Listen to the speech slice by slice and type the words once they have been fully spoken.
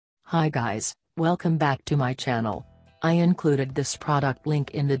Hi guys, welcome back to my channel. I included this product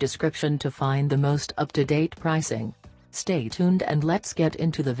link in the description to find the most up-to-date pricing. Stay tuned and let's get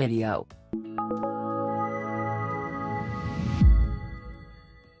into the video.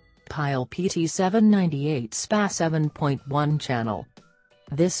 Pyle PT798SBA 7.1 channel.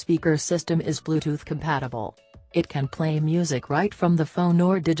 This speaker system is Bluetooth compatible. It can play music right from the phone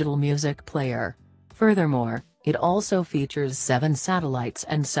or digital music player. Furthermore, it also features 7 satellites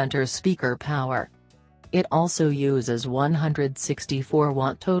and center speaker power. It also uses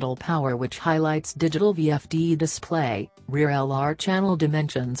 164-watt total power, which highlights digital VFD display, rear LR channel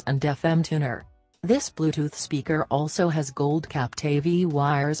dimensions and FM tuner. This Bluetooth speaker also has gold-capped AV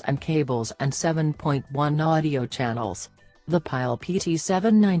wires and cables and 7.1 audio channels. The Pyle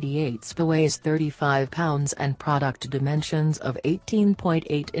PT798SBA weighs 35 pounds and product dimensions of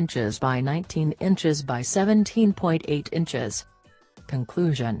 18.8 inches by 19 inches by 17.8 inches.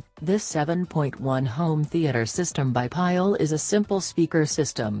 Conclusion: This 7.1 home theater system by Pyle is a simple speaker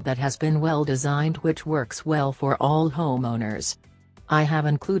system that has been well designed, which works well for all homeowners. I have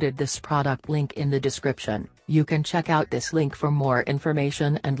included this product link in the description. You can check out this link for more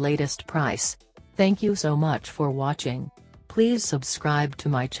information and latest price. Thank you so much for watching. Please subscribe to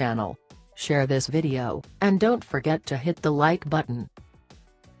my channel, share this video, and don't forget to hit the like button.